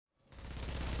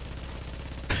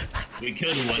We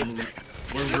could have won.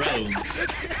 We're rogue.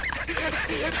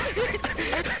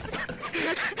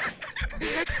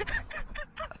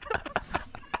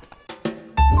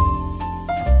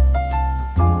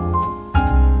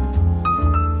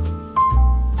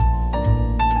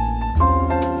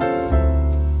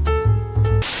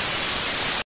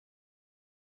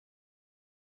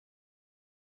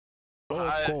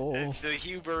 The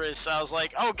hubris, I was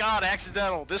like, oh god,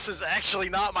 accidental. This is actually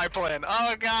not my plan.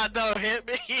 Oh god, don't hit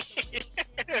me.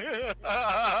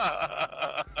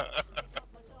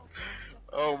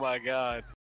 Oh my god.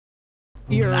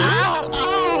 You're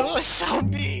oh, it's so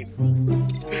mean.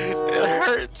 It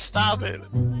hurts. Stop it.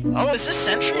 Oh, is this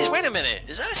sentries? Wait a minute.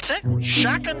 Is that a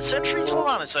shotgun sentries? Hold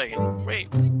on a second.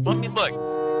 Wait. Let me look.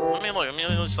 Let me look.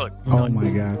 Let's look. Oh my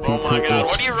god. Oh my god.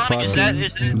 What are you running? Is that?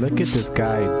 Look at this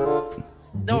guy.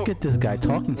 No. Look at this guy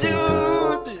talking to Dude,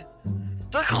 the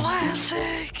the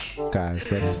classic.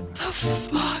 guys. Let's fucking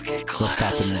stop the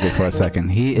classic. music for a second.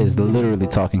 He is literally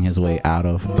talking his way out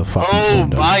of the fucking Oh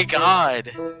pseudo. my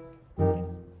god.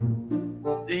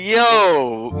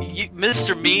 Yo,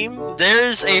 Mr. Meme,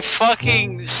 there's a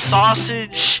fucking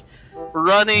sausage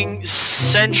running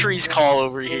sentries call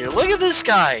over here. Look at this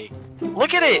guy.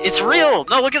 Look at it. It's real.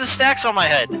 No, look at the stacks on my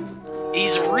head.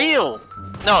 He's real.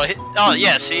 No, oh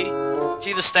yeah, see?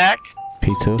 See the stack?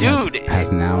 P2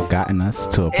 has now gotten us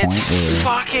to a point It's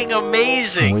where fucking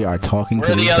amazing. we are talking Where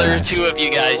to are the these other guys. two of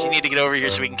you guys? You need to get over here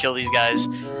so we can kill these guys.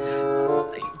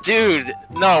 Dude,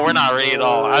 no, we're not ready at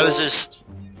all. I was just...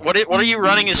 What are you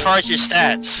running as far as your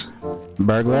stats?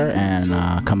 Burglar and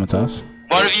Comatose.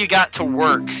 What have you got to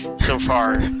work so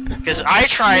far? Because I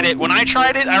tried it. When I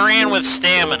tried it, I ran with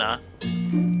stamina.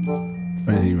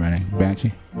 What is he running?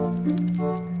 Banshee?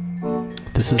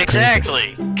 This is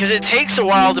Exactly. Because it takes a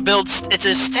while to build... It's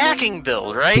a stacking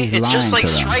build, right? He's It's just lying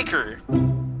like to them. Striker.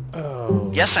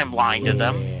 Oh, Yes, I'm lying to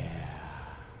them.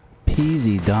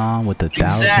 Peasy Dom with 1,000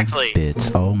 Exactly.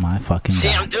 bits. Oh my fucking See,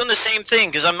 god. I'm doing the same thing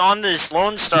because I'm on this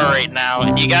Lone Star right now,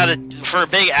 and you gotta, for a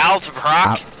big owl to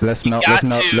proc, Let's melt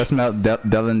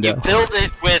Dylan. you build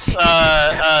it with,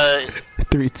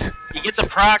 3, 2. you get the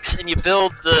procs and you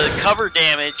build the cover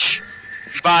damage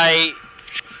by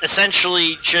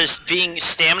essentially just being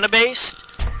stamina based.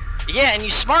 Yeah, and you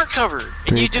smart cover,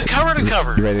 and you do cover to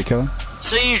cover. You ready to kill him?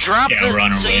 So you drop you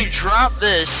drop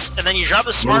this, and then you drop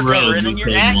the smart We're cover, and then your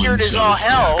accurate is all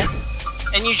hell,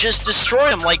 and you just destroy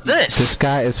them like This this.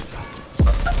 guy is.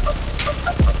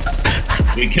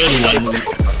 We could have won.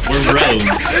 We're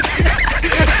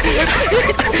rogue.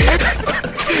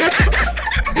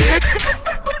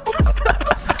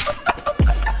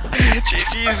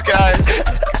 GG's, guys.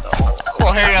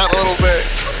 We'll hang out a little bit.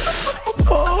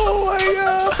 Oh my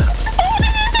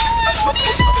god.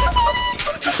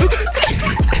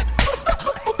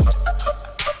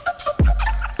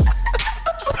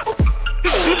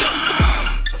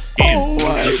 Oh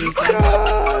my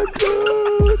god,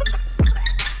 dude.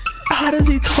 How does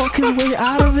he talk his way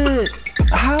out of it?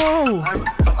 How?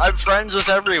 I'm friends with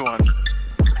everyone.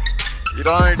 You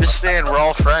don't understand, we're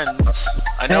all friends.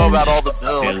 I know about all the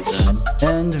builds.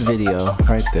 End video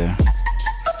right there.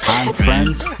 I'm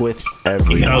friends with You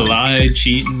everyone. gotta lie,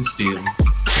 cheat, and steal.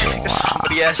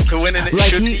 Somebody has to win and it Like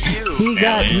should he, be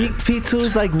you.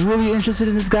 P2's like really interested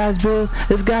in this guy's build.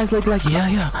 This guy's like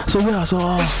yeah. So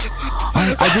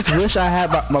I just wish I had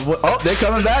my voice. Oh, they're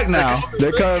coming back now.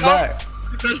 They're coming back.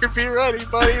 You better be ready,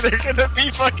 buddy. They're gonna be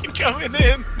fucking coming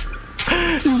in.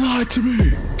 You lied to me.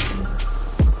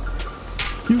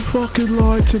 You fucking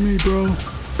lied to me, bro.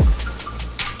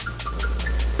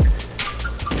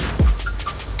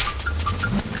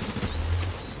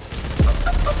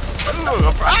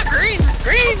 Ooh,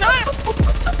 green, nice.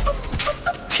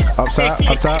 Up top.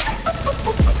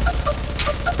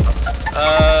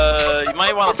 You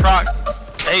might want to proc.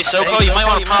 Hey, Sopo, you might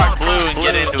want to proc blue and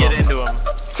get into him.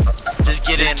 Just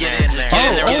get in there. Just get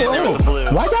in there with the blue.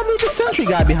 Why y'all leave the sentry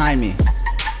guy behind me?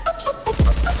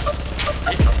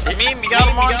 You mean you got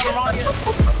him on?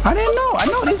 I didn't know. I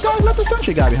know these guys left the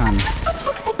sentry guy behind me.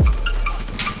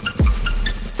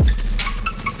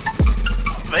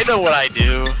 They know what I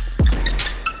do.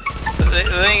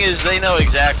 The thing is, they know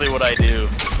exactly what I do.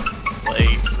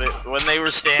 Like, when they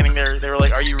were standing there, they were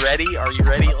like, "Are you ready? Are you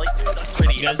ready?" Like, dude, I'm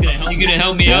ready. You guys gonna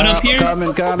help me out up here?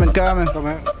 Coming.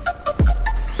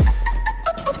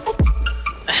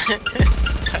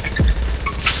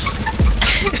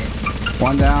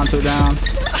 One down, two down.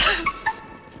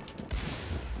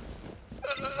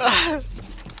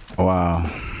 Wow.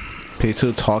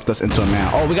 P2 talked us into a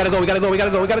man. Oh, we gotta go.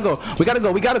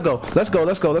 Let's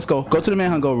go. Go to the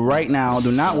manhunt. Go right now.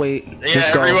 Do not wait. Yeah,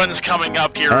 Just go. everyone's coming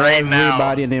up here right now.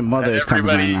 Everybody and their mother is coming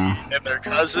right now. And their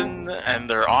cousin, and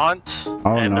their aunt,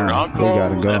 and no, their we uncle,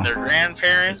 gotta go. and their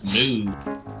grandparents, Move.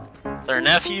 their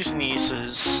nephews,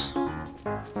 nieces,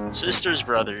 sisters,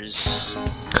 brothers,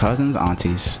 Cousins,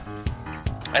 aunties.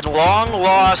 and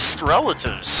long-lost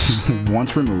relatives.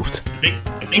 Once removed.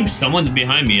 I think someone's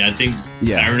behind me. I think.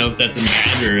 Yeah. I don't know if that's a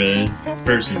man or a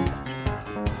person.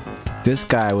 This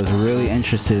guy was really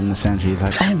interested in the sentry. He's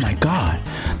like, oh my god,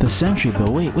 the sentry, but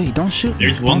wait, don't shoot.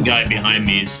 There's one guy behind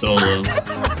me solo.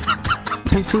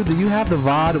 P2, do you have the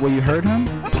VOD where you heard him?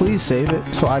 Please save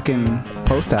it so I can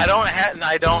post that.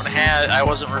 I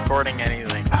wasn't recording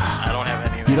anything. I don't have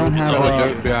anything. You don't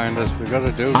have Dude behind us. We got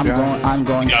a dude I'm behind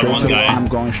going got straight one to it. guy. I'm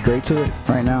going straight to it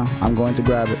right now. I'm going to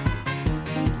grab it.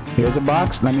 Here's a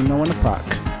box. Let me know when to proc.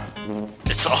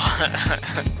 It's all.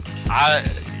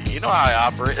 You know how I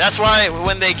operate. That's why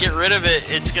when they get rid of it,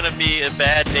 it's gonna be a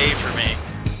bad day for me.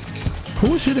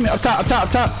 Who was shooting me? Up top, up top, up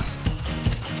top.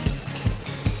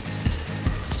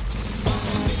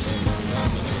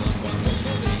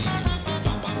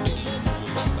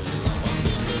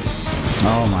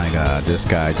 Oh my god, this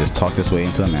guy just talked his way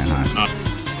into a manhunt.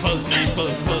 Close, man.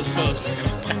 Close.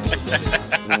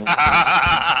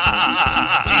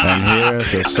 And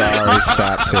here's the sorry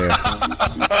saps here.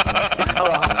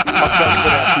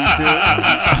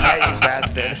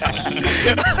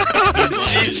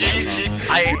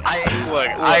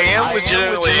 I am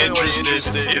legitimately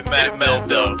interested in that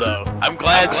build though. I'm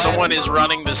glad someone is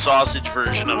running the sausage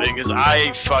version of it because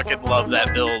I fucking love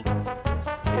that build.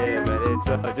 Yeah, man,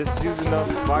 it's just use enough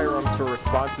firearms for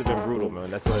responsive and brutal, man.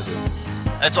 That's what it is.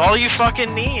 That's all you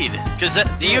fucking need. Cause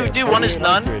do you do one is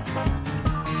none?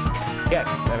 Yes,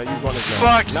 and I use one as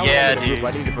none. Fuck Now yeah, I'm in a group, dude.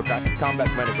 I need to put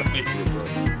combat medical.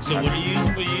 So what are you using?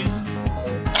 What are you using?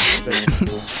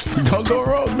 Don't go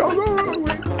wrong, don't go wrong.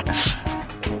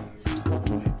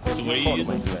 So what are you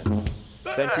using?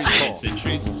 Sentry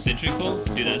call. Sentry call?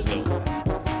 Dude, that's dope.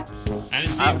 I haven't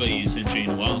seen anybody use Sentry in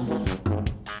a while.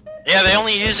 Yeah, they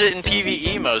only use it in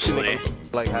PvE mostly.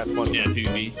 Like have fun. Yeah,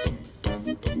 PvP.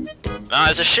 Nah,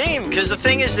 it's a shame, because the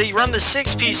thing is they run the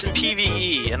 6-piece in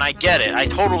PvE, and I get it, I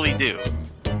totally do.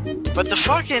 But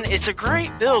it's a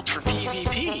great build for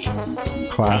PvP.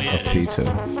 Class Oh, yeah, of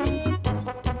P2.